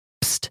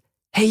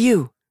Hey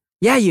you,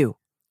 yeah you,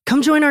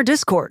 come join our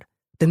Discord.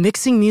 The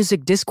Mixing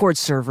Music Discord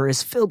server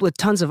is filled with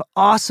tons of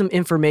awesome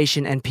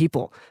information and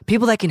people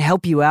that can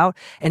help you out,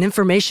 and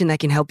information that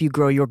can help you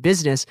grow your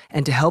business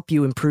and to help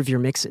you improve your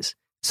mixes.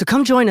 So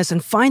come join us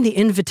and find the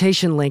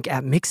invitation link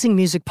at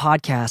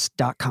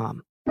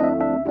mixingmusicpodcast.com.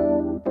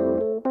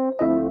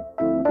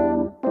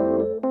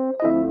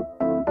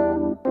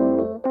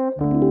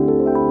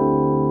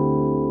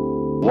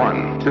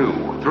 One, two,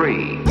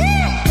 three.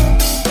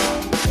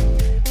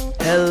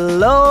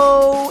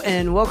 Hello,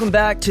 and welcome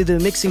back to the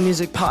Mixing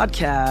Music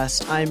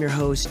Podcast. I am your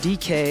host,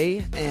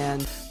 DK,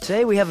 and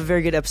today we have a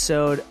very good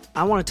episode.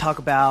 I want to talk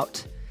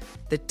about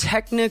the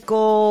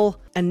technical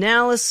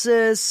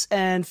analysis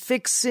and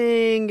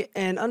fixing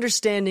and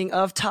understanding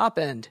of top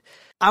end.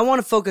 I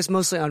want to focus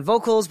mostly on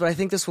vocals, but I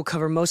think this will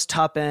cover most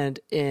top end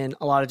in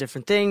a lot of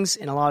different things,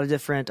 in a lot of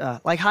different,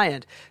 like high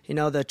end. You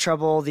know, the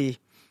treble, the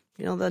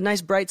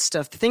nice bright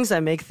stuff, the things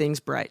that make things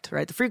bright,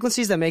 right? The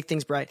frequencies that make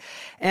things bright.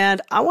 And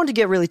I wanted to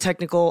get really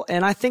technical,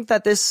 and I think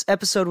that this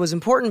episode was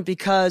important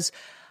because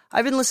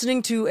I've been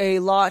listening to a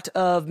lot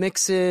of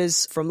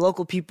mixes from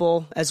local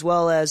people, as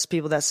well as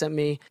people that sent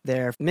me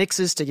their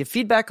mixes to give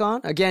feedback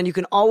on. Again, you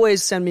can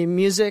always send me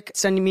music,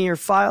 sending me your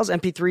files,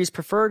 MP3s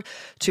preferred,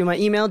 to my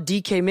email,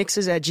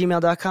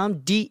 dkmixes@gmail.com,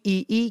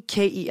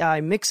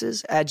 DEEKEI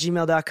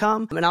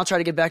mixes@gmail.com, and I'll try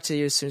to get back to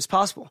you as soon as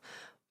possible.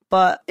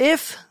 But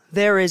if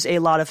there is a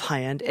lot of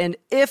high-end, and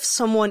if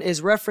someone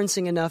is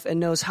referencing enough and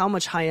knows how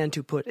much high-end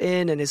to put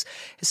in and is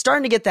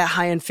starting to get that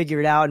high-end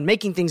figured out and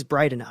making things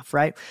bright enough,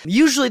 right?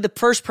 Usually the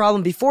first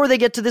problem before they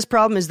get to this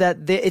problem is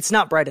that it's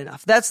not bright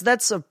enough.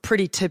 That's a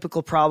pretty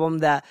typical problem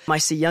that I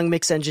see young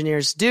mix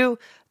engineers do.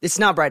 It's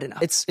not bright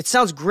enough. It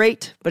sounds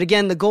great, but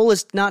again, the goal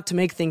is not to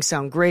make things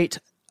sound great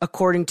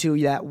according to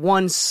that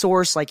one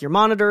source, like your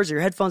monitors or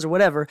your headphones or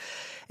whatever.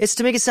 It's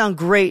to make it sound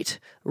great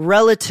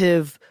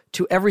relative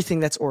to everything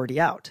that's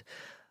already out.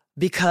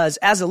 Because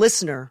as a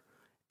listener,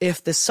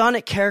 if the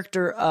sonic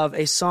character of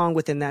a song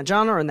within that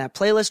genre or in that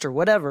playlist or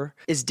whatever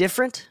is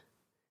different,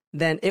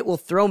 then it will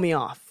throw me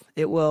off.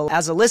 It will,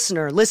 as a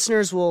listener,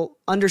 listeners will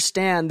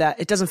understand that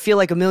it doesn't feel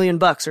like $1 million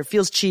or it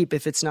feels cheap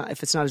if it's not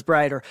as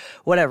bright or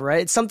whatever,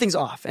 right? Something's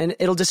off, and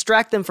it'll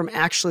distract them from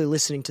actually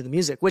listening to the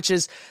music, which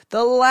is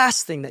the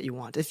last thing that you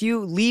want. If you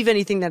leave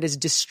anything that is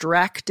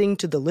distracting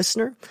to the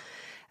listener,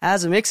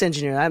 as a mix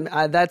engineer,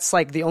 that's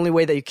like the only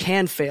way that you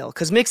can fail,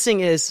 because mixing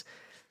is,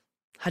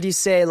 how do you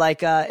say, like,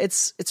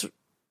 there's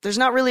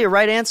not really a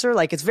right answer.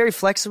 Like, it's very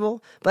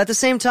flexible, but at the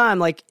same time,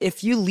 like,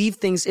 if you leave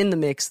things in the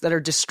mix that are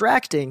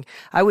distracting,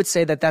 I would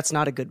say that that's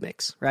not a good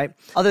mix, right?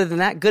 Other than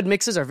that, good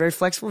mixes are very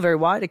flexible, very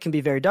wide. It can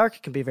be very dark,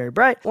 it can be very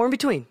bright, or in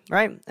between,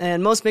 right?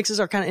 And most mixes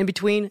are kind of in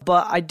between,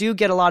 but I do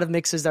get a lot of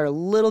mixes that are a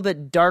little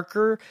bit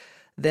darker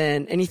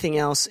than anything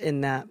else in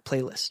that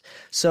playlist.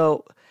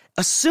 So,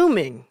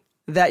 assuming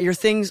that your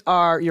things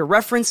you're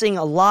referencing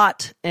a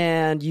lot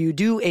and you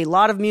do a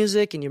lot of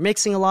music and you're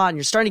mixing a lot and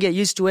you're starting to get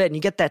used to it and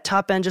you get that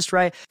top end just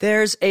right,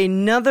 there's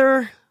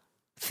another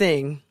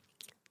thing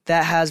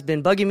that has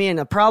been bugging me and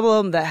a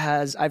problem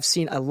that I've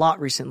seen a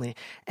lot recently.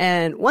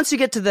 And once you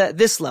get to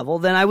this level,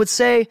 then I would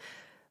say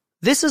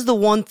this is the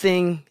one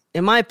thing,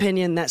 in my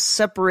opinion, that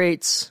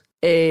separates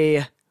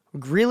a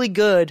really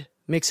good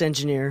mix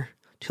engineer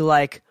to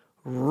like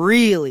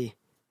really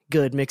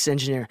good mix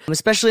engineer,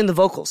 especially in the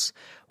vocals.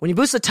 When you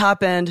boost the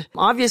top end,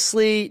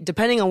 obviously,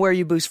 depending on where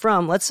you boost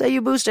from, let's say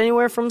you boost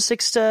anywhere from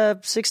 6 to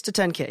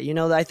 10K. You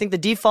know, I think the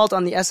default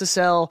on the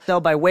SSL Sell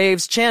by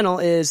Waves channel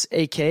is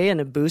 8K and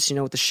a boost,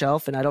 with the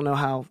shelf, and I don't know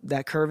how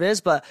that curve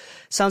is, but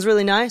sounds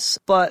really nice.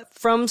 But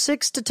from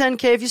 6 to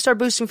 10K, if you start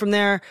boosting from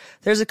there,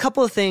 there's a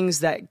couple of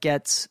things that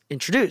gets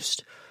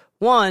introduced.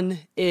 One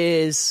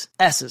is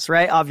S's,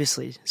 right?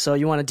 Obviously. So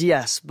you want a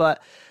DS, but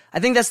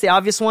I think that's the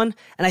obvious one,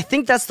 and I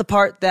think that's the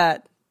part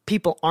that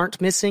people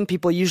aren't missing.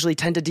 People usually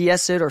tend to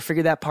DS it or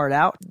figure that part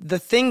out. The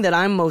thing that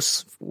I'm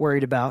most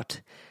worried about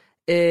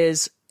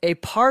is a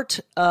part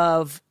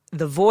of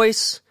the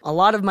voice. A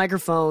lot of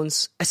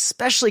microphones,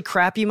 especially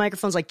crappy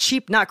microphones, like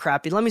cheap, not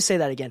crappy, let me say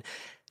that again.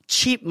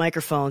 Cheap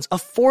microphones,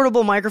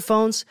 affordable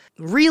microphones,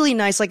 really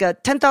nice, like a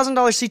 $10,000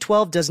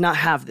 C12 does not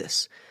have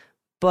this.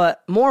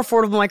 But more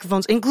affordable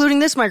microphones, including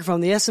this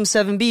microphone, the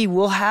SM7B,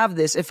 will have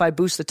this if I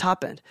boost the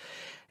top end,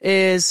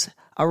 is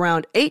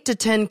around 8 to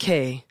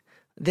 10K.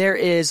 There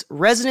is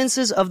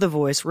resonances of the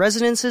voice,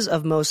 resonances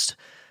of most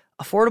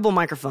affordable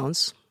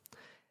microphones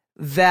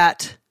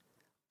that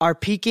are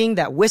peaking,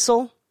 that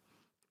whistle,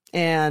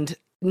 and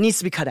needs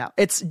to be cut out.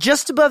 It's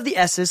just above the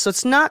S's, so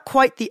it's not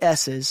quite the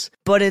S's,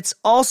 but it's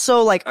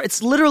also like,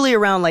 it's literally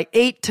around like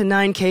 8 to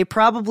 9K,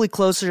 probably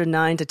closer to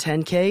 9 to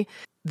 10K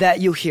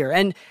that you hear.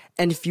 And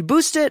if you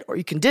boost it or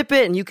you can dip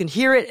it and you can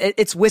hear it,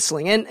 it's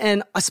whistling.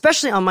 And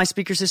especially on my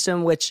speaker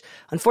system, which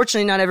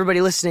unfortunately not everybody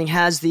listening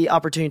has the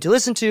opportunity to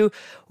listen to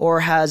or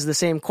has the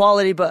same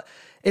quality, but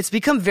it's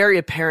become very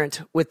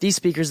apparent with these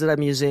speakers that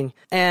I'm using.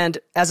 And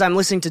as I'm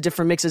listening to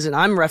different mixes and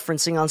I'm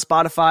referencing on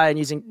Spotify and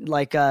using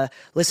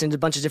listening to a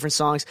bunch of different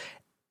songs,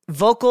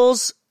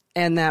 vocals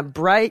and that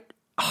bright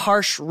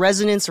harsh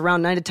resonance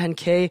around 9 to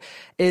 10K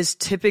is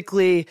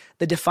typically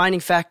the defining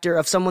factor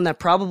of someone that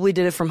probably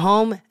did it from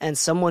home and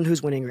someone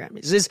who's winning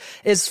Grammys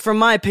is from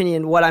my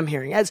opinion, what I'm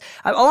hearing,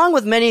 along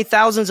with many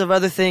thousands of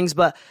other things.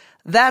 But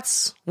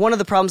that's one of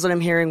the problems that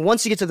I'm hearing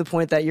once you get to the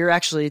point that you're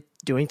actually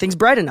doing things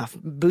bright enough,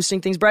 boosting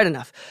things bright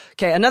enough.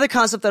 Okay, another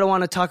concept that I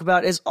want to talk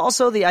about is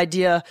also the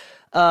idea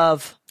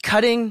of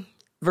cutting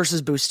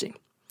versus boosting.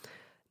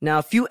 Now,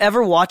 if you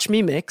ever watch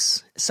me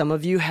mix, some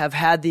of you have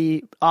had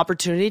the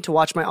opportunity to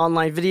watch my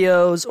online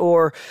videos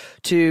or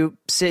to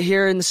sit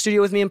here in the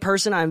studio with me in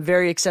person. I'm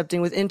very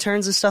accepting with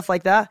interns and stuff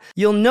like that.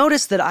 You'll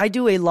notice that I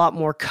do a lot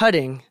more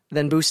cutting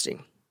than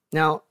boosting.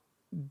 Now,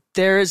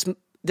 there's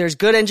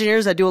good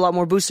engineers that do a lot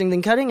more boosting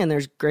than cutting, and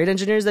there's great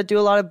engineers that do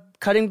a lot of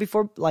cutting a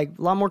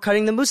lot more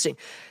cutting than boosting.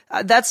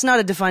 That's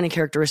not a defining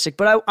characteristic,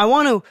 but I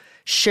want to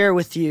share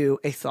with you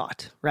a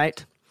thought,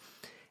 right?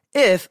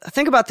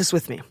 Think about this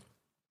with me.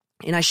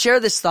 And I share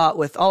this thought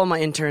with all of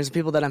my interns,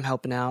 people that I'm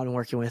helping out and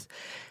working with.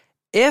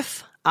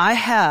 If I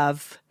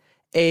have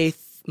a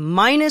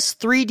minus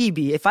 3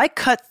 dB, if I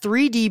cut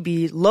 3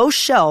 dB low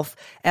shelf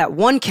at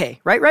 1K,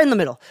 right in the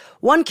middle,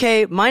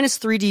 1K minus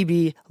 3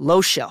 dB low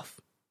shelf,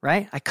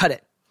 right? I cut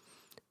it.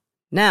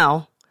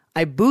 Now,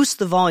 I boost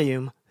the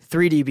volume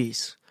 3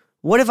 dBs.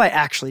 What have I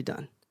actually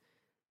done?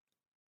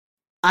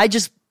 I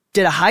just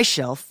did a high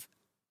shelf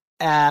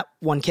at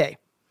 1K.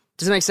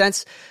 Does that make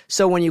sense?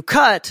 So when you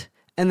cut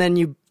and then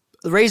you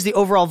raise the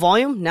overall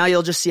volume, now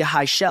you'll just see a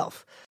high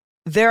shelf.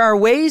 There are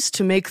ways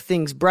to make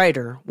things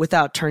brighter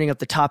without turning up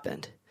the top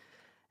end.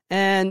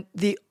 And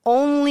the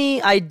only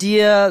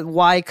idea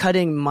why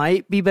cutting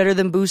might be better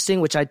than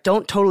boosting, which I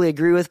don't totally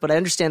agree with, but I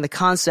understand the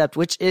concept,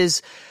 which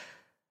is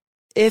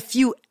if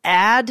you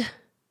add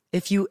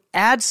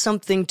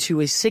something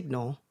to a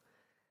signal,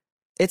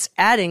 it's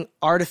adding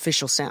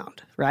artificial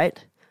sound, right?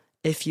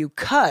 If you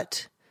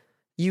cut,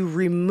 you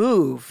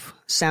remove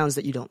sounds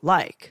that you don't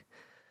like.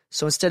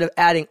 So instead of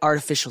adding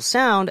artificial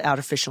sound,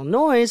 artificial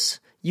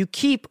noise, you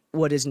keep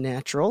what is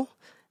natural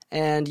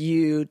and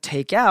you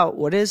take out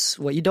what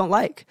you don't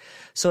like.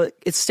 So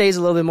it stays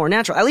a little bit more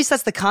natural. At least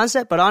that's the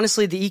concept, but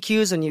honestly, the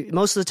EQs and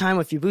most of the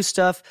time if you boost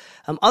stuff,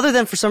 other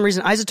than for some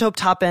reason iZotope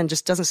top end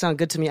just doesn't sound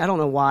good to me. I don't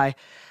know why.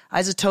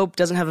 iZotope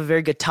doesn't have a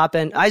very good top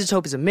end.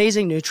 iZotope is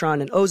amazing.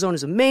 Neutron and Ozone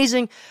is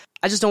amazing.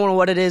 I just don't know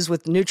what it is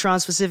with Neutron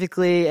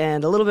specifically,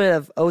 and a little bit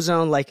of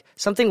Ozone, like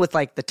something with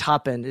like the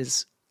top end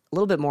is a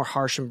little bit more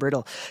harsh and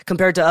brittle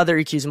compared to other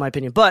EQs in my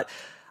opinion, but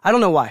I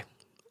don't know why.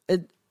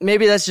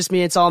 Maybe that's just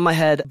me. It's all in my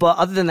head. But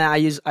other than that, I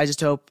use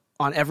iZotope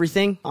on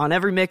everything. On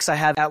every mix, I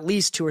have at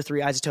least 2 or 3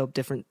 iZotope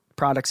different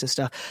products and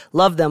stuff.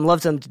 Love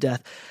them to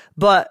death.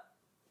 But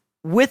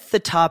with the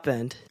top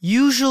end,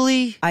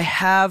 usually I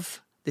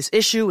have this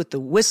issue with the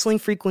whistling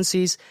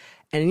frequencies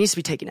and it needs to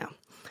be taken out.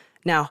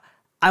 Now,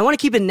 I want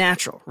to keep it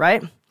natural,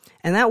 right?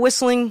 And that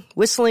whistling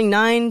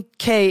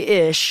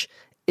 9K-ish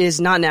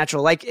is not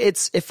natural. Like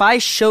if I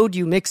showed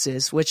you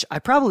mixes, which I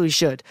probably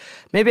should,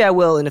 maybe I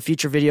will in a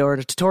future video or in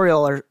a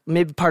tutorial or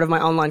maybe part of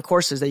my online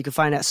courses that you can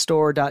find at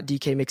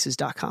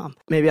store.dkmixes.com.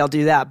 Maybe I'll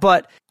do that.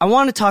 But I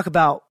want to talk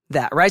about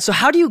that, right? So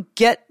how do you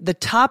get the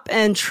top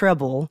end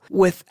treble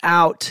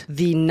without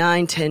the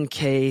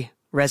 9-10K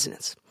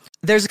resonance?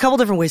 There's a couple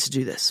different ways to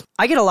do this.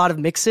 I get a lot of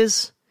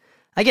mixes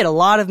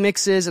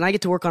and I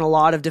get to work on a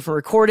lot of different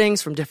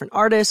recordings from different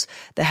artists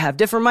that have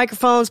different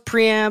microphones,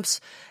 preamps,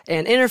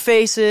 and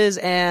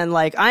interfaces. And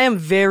like, I am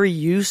very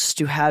used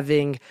to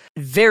having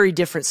very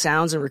different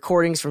sounds and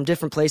recordings from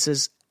different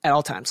places at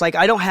all times. Like,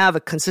 I don't have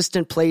a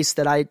consistent place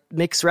that I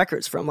mix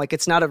records from. Like,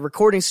 it's not a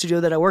recording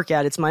studio that I work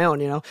at. It's my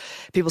own,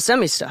 people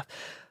send me stuff.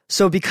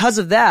 So because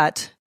of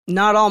that,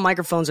 not all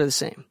microphones are the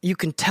same. You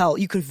can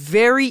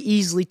very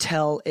easily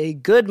tell a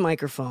good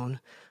microphone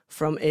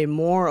from a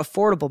more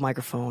affordable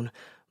microphone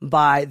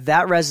by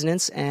that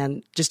resonance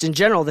and just in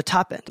general, the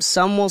top end.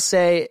 Some will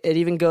say it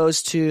even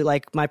goes to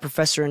like my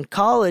professor in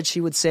college.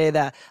 He would say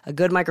that a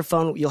good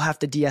microphone, you'll have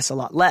to DS a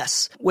lot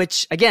less,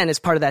 which again is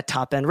part of that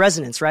top end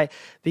resonance, right?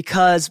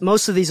 Because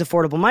most of these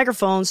affordable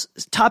microphones,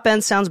 top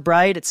end sounds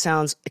bright. It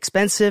sounds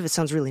expensive. It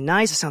sounds really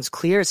nice. It sounds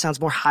clear. It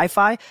sounds more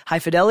hi-fi, high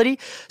fidelity.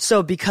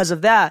 So because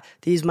of that,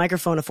 these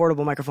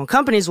affordable microphone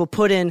companies will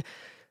put in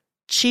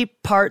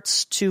cheap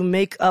parts to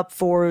make up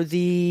for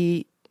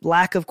the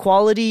lack of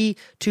quality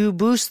to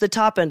boost the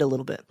top end a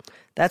little bit.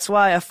 That's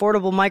why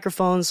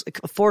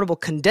affordable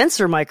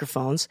condenser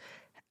microphones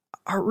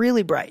are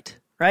really bright,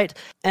 right?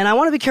 And I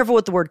want to be careful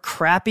with the word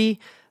crappy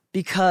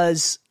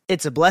because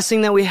it's a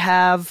blessing that we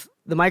have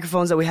the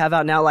microphones that we have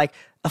out now. Like,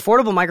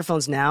 affordable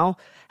microphones now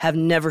have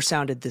never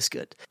sounded this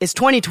good. It's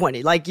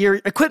 2020. Like, your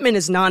equipment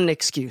is not an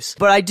excuse.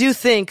 But I do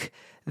think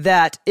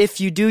that if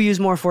you do use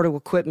more affordable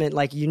equipment,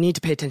 like, you need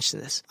to pay attention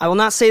to this. I will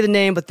not say the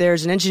name, but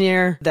there's an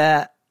engineer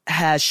that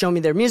has shown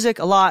me their music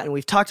a lot, and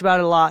we've talked about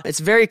it a lot.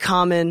 It's very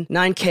common.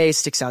 9K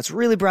sticks out. It's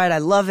really bright. I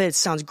love it. It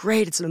sounds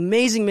great. It's an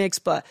amazing mix,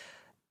 but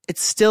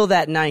it's still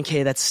that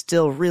 9K that's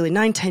still really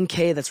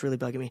 9-10K that's really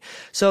bugging me.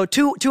 So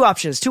two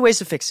options, 2 ways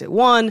to fix it.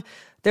 One,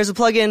 there's a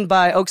plugin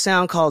by Oak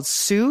Sound called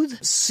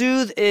Soothe.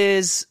 Soothe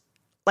is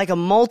like a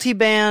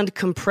multi-band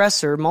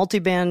compressor,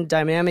 multi-band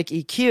dynamic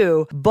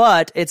EQ,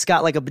 but it's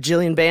got like a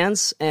bajillion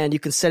bands, and you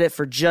can set it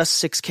for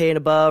just 6K and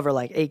above or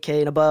like 8K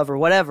and above or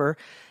whatever,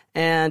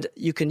 and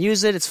you can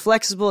use it. It's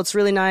flexible. It's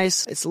really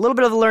nice. It's a little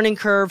bit of a learning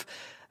curve,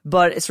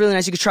 but it's really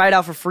nice. You can try it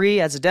out for free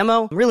as a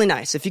demo. Really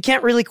nice. If you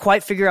can't really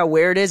quite figure out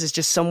where it is, it's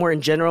just somewhere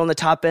in general in the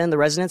top end, the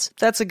resonance.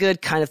 That's a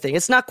good kind of thing.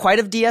 It's not quite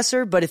a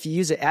de-esser, but if you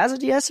use it as a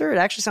de-esser, it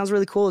actually sounds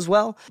really cool as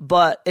well.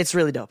 But it's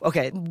really dope.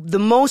 Okay, the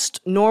most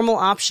normal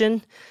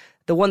option,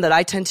 the one that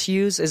I tend to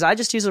use, is I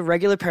just use a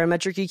regular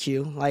parametric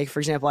EQ. Like,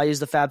 for example, I use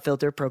the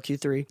FabFilter Pro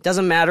Q3.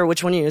 Doesn't matter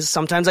which one you use.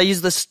 Sometimes I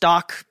use the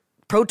stock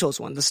Pro Tools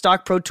one. The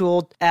stock Pro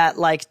Tool at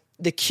like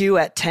the Q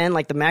at 10,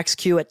 like the max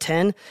Q at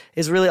 10,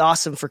 is really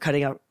awesome for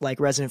cutting out like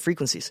resonant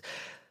frequencies.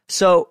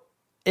 So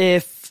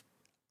if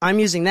I'm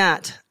using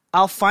that,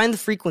 I'll find the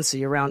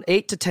frequency around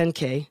 8 to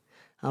 10K,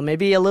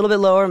 maybe a little bit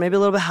lower, maybe a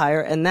little bit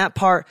higher, and that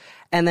part,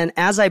 and then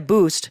as I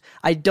boost,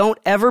 I don't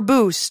ever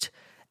boost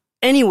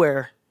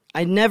anywhere.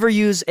 I never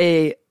use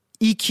a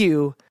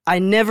EQ. I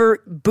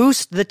never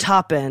boost the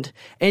top end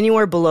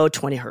anywhere below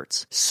 20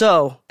 hertz.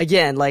 So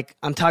again, like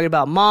I'm talking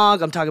about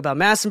Moog, I'm talking about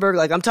Massenburg,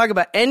 like I'm talking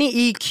about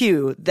any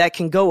EQ that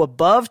can go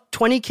above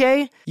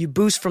 20K, you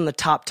boost from the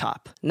top.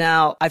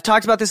 Now, I've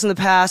talked about this in the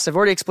past. I've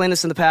already explained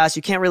this in the past.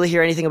 You can't really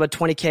hear anything about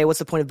 20K. What's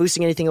the point of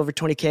boosting anything over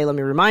 20K? Let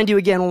me remind you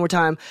again one more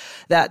time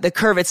that the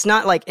curve, it's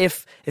not like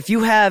if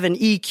you have an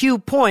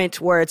EQ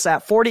point where it's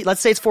at 40, let's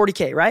say it's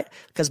 40K, right?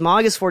 Because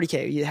Moog is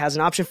 40K. It has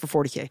an option for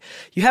 40K.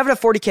 You have it at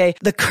 40K.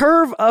 The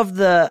curve of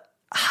the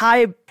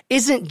high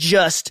isn't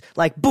just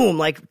like boom,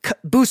 like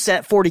boosts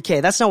at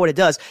 40K. That's not what it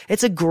does.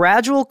 It's a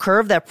gradual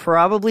curve that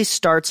probably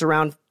starts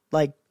around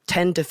like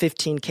 10 to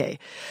 15K.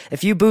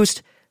 If you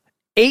boost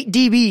 8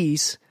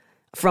 dBs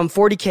from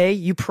 40K,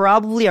 you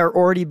probably are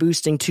already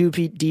boosting 2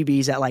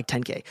 dBs at like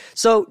 10K.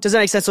 So does that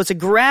make sense? So it's a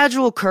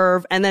gradual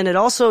curve, and then it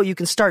also, you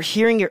can start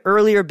hearing it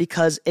earlier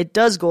because it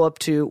does go up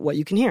to what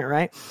you can hear,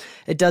 right?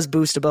 It does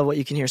boost above what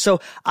you can hear.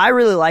 So I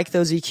really like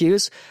those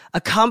EQs. A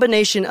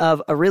combination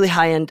of a really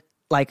high-end,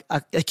 like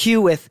a Q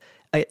with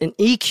an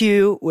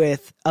EQ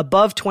with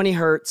above 20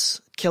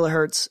 hertz,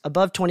 kilohertz,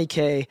 above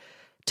 20K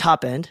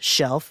top end,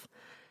 shelf,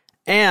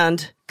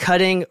 and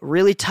cutting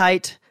really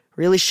tight,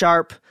 really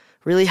sharp,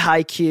 really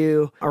high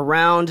Q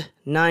around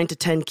 9 to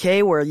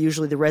 10K, where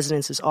usually the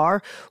resonances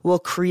are, will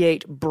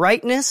create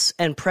brightness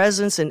and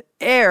presence and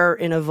air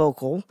in a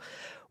vocal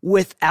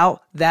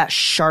without that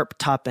sharp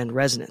top end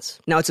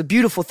resonance. Now, it's a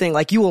beautiful thing.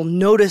 Like, you will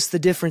notice the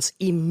difference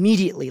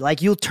immediately.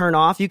 Like, you'll turn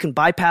off, you can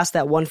bypass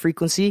that one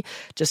frequency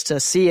just to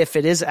see if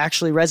it is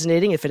actually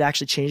resonating, if it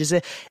actually changes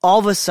it. All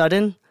of a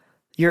sudden,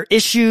 your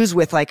issues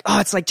with like,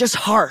 oh, it's like just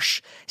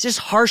harsh. It's just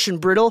harsh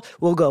and brittle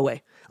will go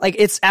away. Like,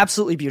 it's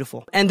absolutely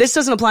beautiful. And this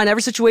doesn't apply in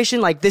every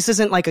situation. Like, this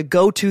isn't like a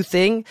go-to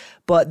thing,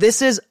 but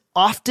this is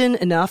often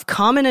enough,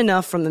 common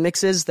enough from the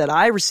mixes that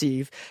I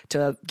receive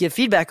to give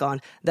feedback on,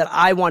 that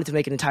I wanted to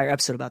make an entire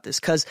episode about this.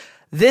 Because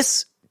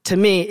this, to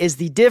me, is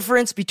the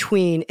difference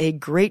between a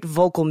great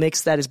vocal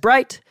mix that is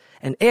bright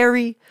and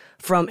airy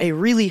from a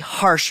really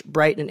harsh,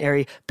 bright and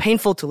airy,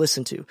 painful to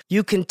listen to.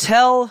 You can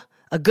tell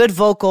a good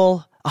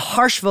vocal, a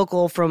harsh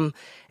vocal, from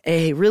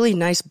a really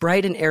nice,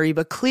 bright and airy,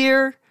 but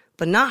clear,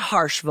 but not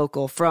harsh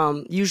vocal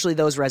from usually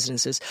those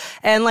resonances.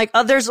 And like,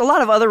 there's a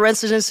lot of other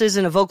resonances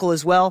in a vocal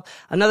as well.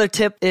 Another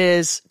tip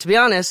is, to be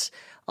honest,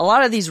 a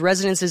lot of these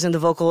resonances in the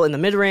vocal in the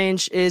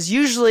mid-range is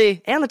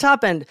usually, and the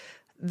top end,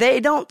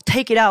 they don't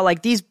take it out.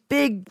 Like, these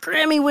big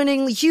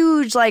Grammy-winning,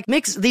 huge, like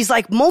these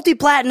like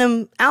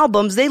multi-platinum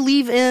albums, they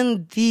leave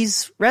in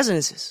these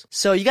resonances.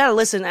 So you gotta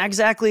listen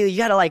exactly, you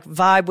gotta like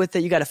vibe with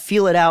it, you gotta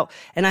feel it out.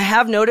 And I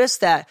have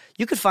noticed that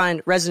you could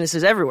find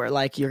resonances everywhere.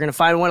 Like, you're gonna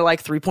find one at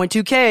like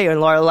 3.2K,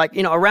 or like,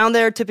 you know, around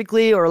there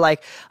typically, or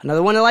like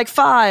another one at like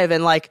 5,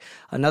 and like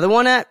another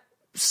one at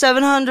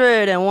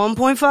 700 and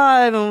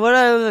 1.5 and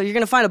whatever. You're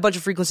gonna find a bunch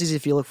of frequencies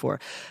if you look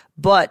for.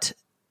 But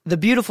the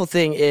beautiful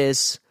thing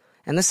is,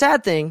 and the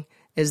sad thing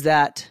is,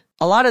 that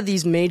a lot of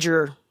these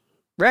major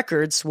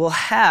records will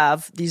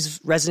have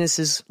these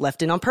resonances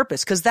left in on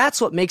purpose, because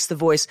that's what makes the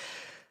voice,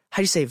 how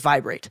do you say,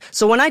 vibrate.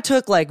 So when I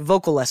took like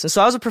vocal lessons,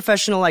 so I was a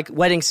professional like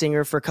wedding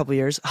singer for a couple of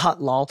years,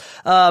 hot lol.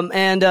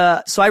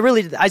 So I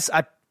really did, I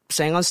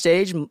sang on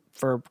stage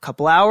for a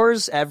couple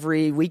hours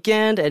every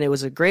weekend, and it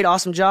was a great,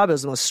 awesome job. It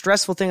was the most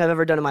stressful thing I've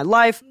ever done in my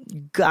life.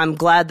 I'm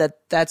glad that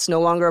that's no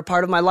longer a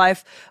part of my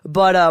life.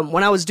 But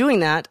when I was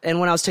doing that, and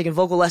when I was taking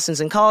vocal lessons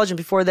in college and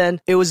before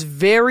then, it was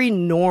very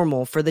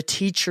normal for the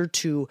teacher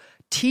to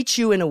teach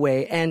you in a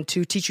way, and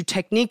to teach you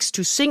techniques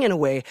to sing in a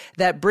way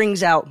that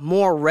brings out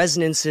more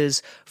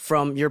resonances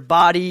from your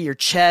body, your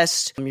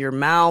chest, your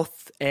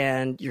mouth,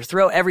 and your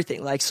throat,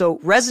 everything. Like, so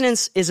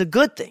resonance is a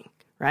good thing,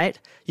 right?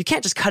 You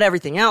can't just cut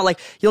everything out. Like,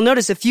 you'll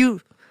notice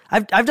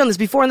I've done this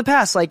before in the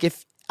past. Like,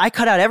 if I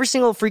cut out every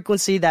single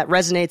frequency that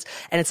resonates,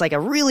 and it's like a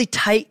really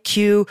tight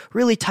cue,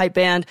 really tight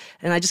band,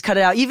 and I just cut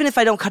it out, even if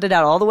I don't cut it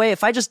out all the way,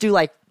 if I just do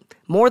like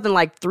more than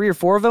like 3 or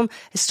 4 of them,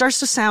 it starts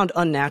to sound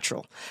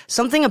unnatural.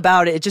 Something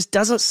about it just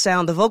doesn't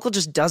sound, the vocal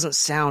just doesn't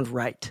sound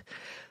right.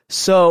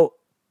 So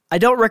I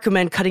don't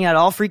recommend cutting out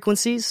all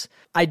frequencies.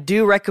 I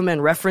do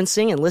recommend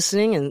referencing and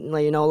listening and,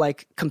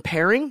 like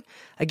comparing.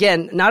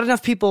 Again, not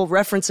enough people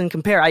reference and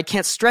compare. I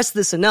can't stress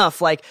this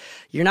enough. Like,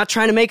 you're not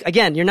trying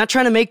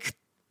to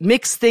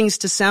mix things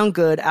to sound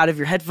good out of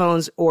your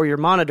headphones or your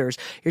monitors.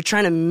 You're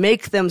trying to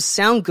make them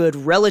sound good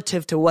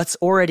relative to what's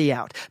already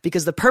out.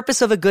 Because the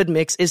purpose of a good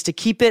mix is to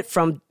keep it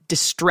from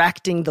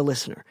distracting the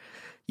listener.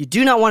 You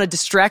do not want to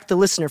distract the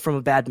listener from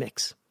a bad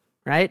mix,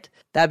 right?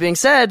 That being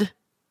said,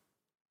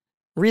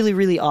 really,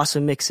 really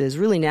awesome mixes,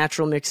 really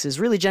natural mixes,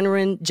 really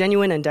genuine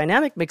and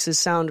dynamic mixes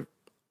sound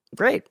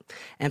great.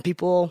 And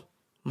people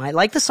might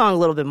like the song a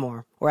little bit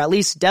more, or at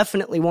least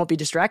definitely won't be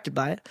distracted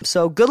by it.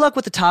 So good luck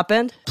with the top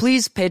end.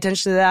 Please pay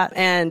attention to that.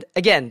 And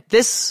again,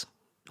 this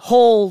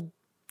whole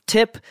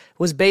tip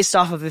was based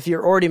off of if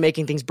you're already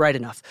making things bright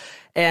enough.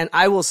 And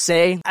I will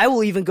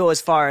even go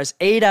as far as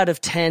 8 out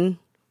of 10,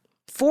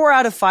 4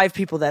 out of 5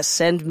 people that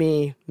send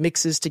me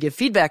mixes to give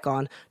feedback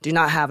on do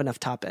not have enough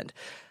top end.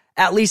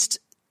 At least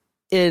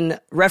in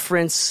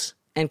reference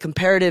and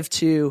comparative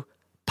to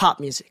pop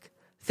music.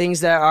 Things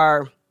that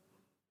are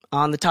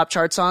on the top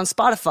charts on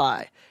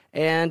Spotify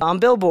and on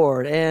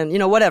Billboard and,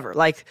 whatever.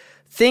 Like,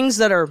 things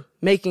that are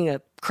making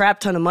a crap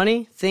ton of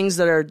money, things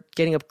that are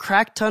getting a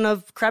crap ton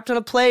of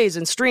plays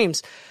and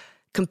streams.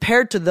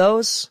 Compared to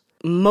those,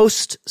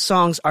 most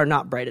songs are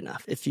not bright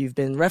enough. If you've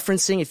been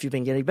referencing, if you've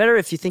been getting better,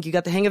 if you think you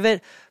got the hang of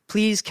it,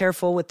 please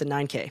careful with the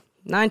 9K.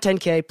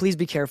 10K, please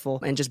be careful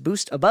and just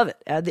boost above it.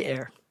 Add the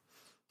air.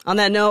 On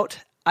that note,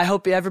 I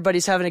hope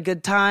everybody's having a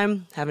good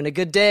time, having a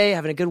good day,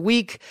 having a good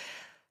week.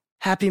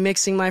 Happy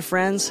mixing, my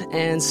friends,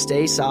 and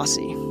stay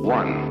saucy.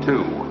 1,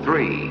 2,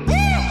 3.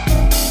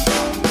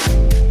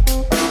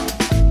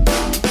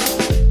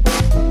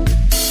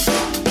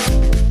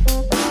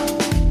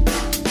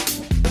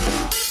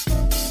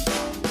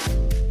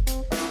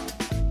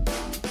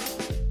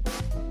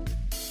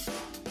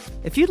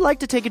 If you'd like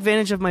to take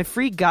advantage of my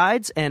free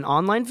guides and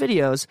online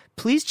videos,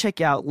 please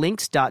check out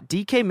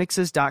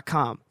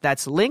links.dekmixes.com.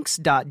 That's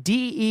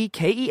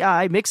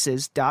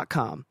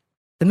links.dekeimixes.com.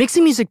 The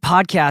Mixing Music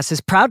Podcast is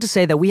proud to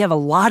say that we have a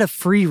lot of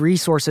free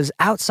resources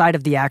outside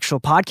of the actual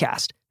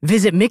podcast.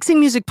 Visit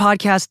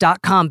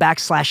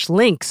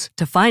mixingmusicpodcast.com/links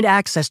to find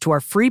access to our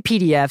free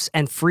PDFs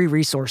and free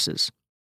resources.